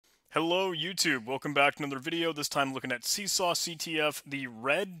Hello YouTube, welcome back to another video, this time looking at CSAW CTF, the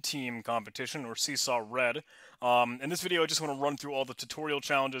Red Team competition, or CSAW Red. In this video I just want to run through all the tutorial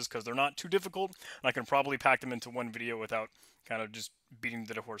challenges because they're not too difficult, and I can probably pack them into one video without kind of just beating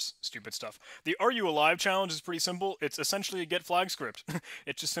the dead horse stupid stuff. The Are You Alive challenge is pretty simple. It's essentially a get flag script.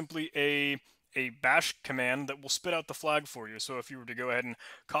 It's just simply a bash command that will spit out the flag for you. So if you were to go ahead and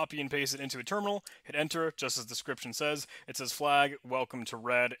copy and paste it into a terminal, hit enter, just as the description says, it says flag, welcome to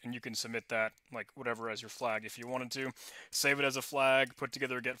red, and you can submit that, like, whatever as your flag if you wanted to. Save it as a flag, put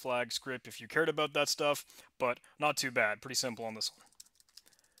together a get flag script if you cared about that stuff, but not too bad. Pretty simple on this one.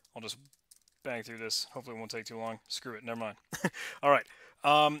 I'll just bang through this. Hopefully it won't take too long. Screw it, never mind. Alright.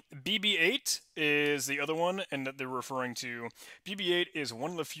 BB-8 is the other one, and that they're referring to. BB-8 is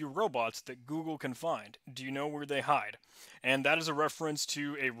one of the few robots that Google can find. Do you know where they hide? And that is a reference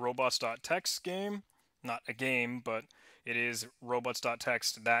to a robots.txt game. Not a game, but it is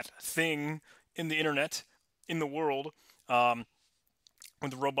robots.txt, that thing in the internet, in the world. When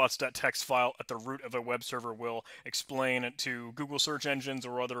the robots.txt file at the root of a web server will explain to Google search engines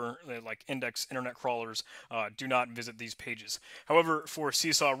or other like index internet crawlers, do not visit these pages. However, for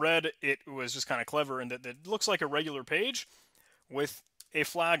CSAW Red, it was just kind of clever in that it looks like a regular page with a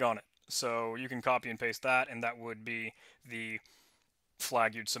flag on it. So you can copy and paste that, and that would be the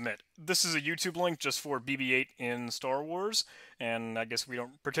flag you'd submit. This is a YouTube link just for BB-8 in Star Wars, and I guess we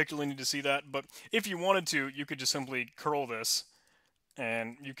don't particularly need to see that, but if you wanted to, you could just simply curl this,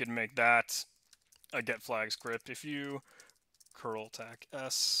 and you could make that a get flag script. If you curl tac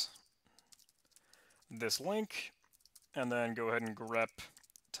s this link, and then go ahead and grep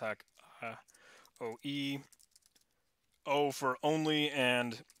tac OE, O for only,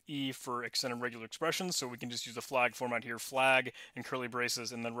 and E for extended regular expressions, so we can just use the flag format here, flag and curly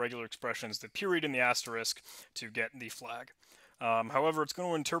braces, and then regular expressions, the period and the asterisk, to get the flag. However, it's going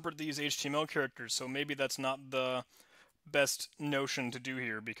to interpret these HTML characters, so maybe that's not the best notion to do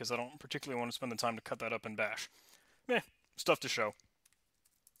here, because I don't particularly want to spend the time to cut that up in bash. Stuff to show.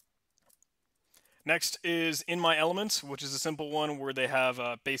 Next is In My Elements, which is a simple one where they have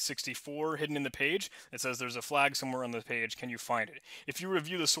base 64 hidden in the page. It says there's a flag somewhere on the page, can you find it? If you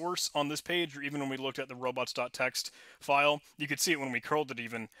review the source on this page, or even when we looked at the robots.txt file, you could see it when we curled it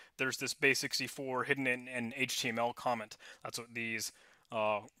even. There's this base 64 hidden in an HTML comment. That's what these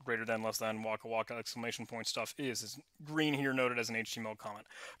greater than, less than, waka waka, exclamation point stuff is. It's green here noted as an HTML comment.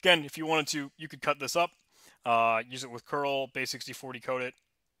 Again, if you wanted to, you could cut this up, use it with curl, base 64 decode it.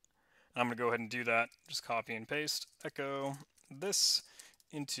 I'm going to go ahead and do that. Just copy and paste, echo this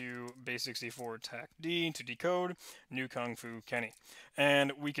into base 64 tac D to decode new Kung Fu Kenny.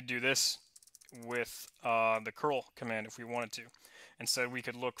 And we could do this with the curl command if we wanted to. Instead, we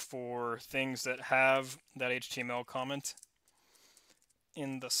could look for things that have that HTML comment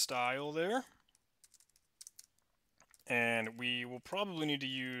in the style there, and we will probably need to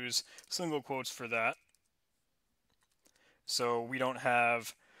use single quotes for that, so we don't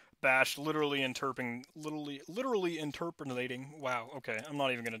have bash literally interpreting. Wow, okay, I'm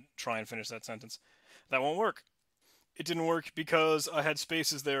not even going to try and finish that sentence. That won't work. It didn't work because I had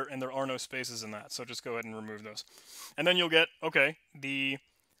spaces there, and there are no spaces in that, so just go ahead and remove those. And then you'll get, okay, the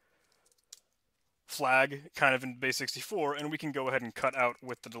flag kind of in base 64, and we can go ahead and cut out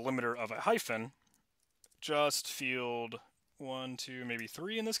with the delimiter of a hyphen, just field 1, 2, maybe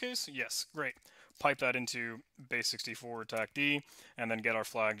 3 in this case. Yes, great. Pipe that into base 64 tac D, and then get our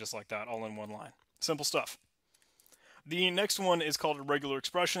flag just like that, all in one line. Simple stuff. The next one is called regular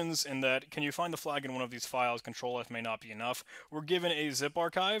expressions, in that can you find the flag in one of these files? Control F may not be enough. We're given a zip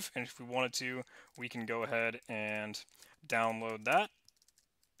archive, and if we wanted to, we can go ahead and download that.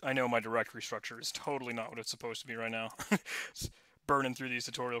 I know my directory structure is totally not what it's supposed to be right now. It's burning through these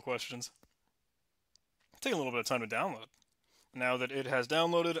tutorial questions. Take a little bit of time to download. Now that it has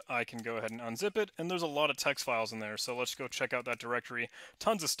downloaded, I can go ahead and unzip it, and there's a lot of text files in there, so let's go check out that directory.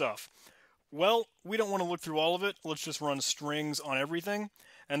 Tons of stuff. Well, we don't want to look through all of it. Let's just run strings on everything,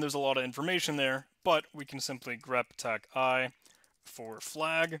 and there's a lot of information there, but we can simply grep tac I for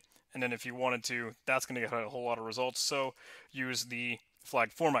flag, and then if you wanted to, that's going to get a whole lot of results, so use the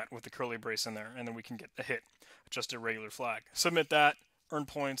flag format with the curly brace in there, and then we can get a hit, just a regular flag. Submit that, earn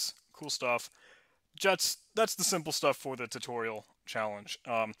points, cool stuff. That's the simple stuff for the tutorial challenge.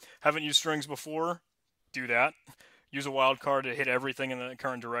 Haven't used strings before? Do that. Use a wildcard to hit everything in the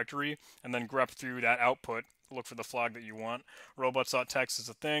current directory, and then grep through that output, look for the flag that you want. Robots.txt is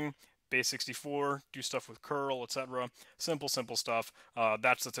a thing. Base 64, do stuff with curl, etc. Simple stuff.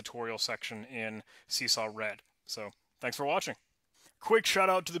 That's the tutorial section in CSAW Red. So, thanks for watching. quick shout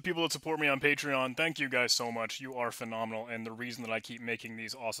out to the people that support me on Patreon. Thank you guys so much. You are phenomenal, and the reason that I keep making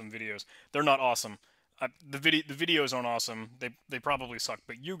these awesome videos. They're not awesome. The videos aren't awesome. They probably suck,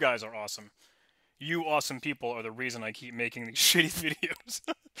 but you guys are awesome. You awesome people are the reason I keep making these shitty videos.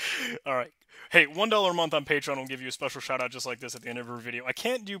 Alright. Hey, $1 a month on Patreon will give you a special shout out just like this at the end of every video. I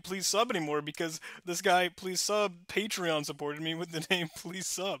can't do Please Sub anymore because this guy, Please Sub, Patreon supported me with the name Please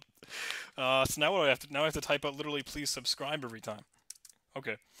Sub. So now what do I have to... Now I have to type out literally Please Subscribe every time.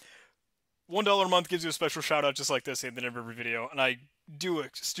 Okay. $1 a month gives you a special shout out just like this at the end of every video, and I do a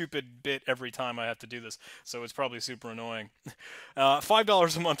stupid bit every time I have to do this, so it's probably super annoying.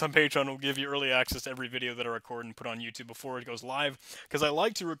 $5 a month on Patreon will give you early access to every video that I record and put on YouTube before it goes live, because I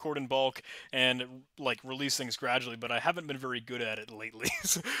like to record in bulk and like release things gradually, but I haven't been very good at it lately.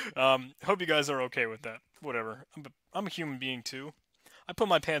 Hope you guys are okay with that. Whatever. I'm a human being too. I put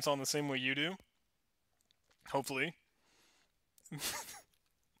my pants on the same way you do. Hopefully.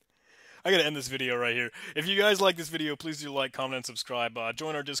 I gotta end this video right here. If you guys like this video, please do like, comment, and subscribe.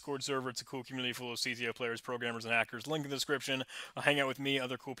 Join our Discord server. It's a cool community full of CSAW players, programmers, and hackers. Link in the description. Hang out with me,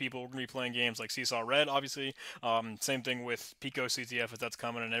 other cool people. We're gonna be playing games like CSAW Red, obviously. Same thing with Pico CTF if that's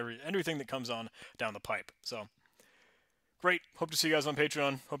coming, and everything that comes on down the pipe. So, great. Hope to see you guys on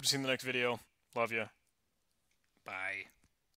Patreon. Hope to see you in the next video. Love ya. Bye.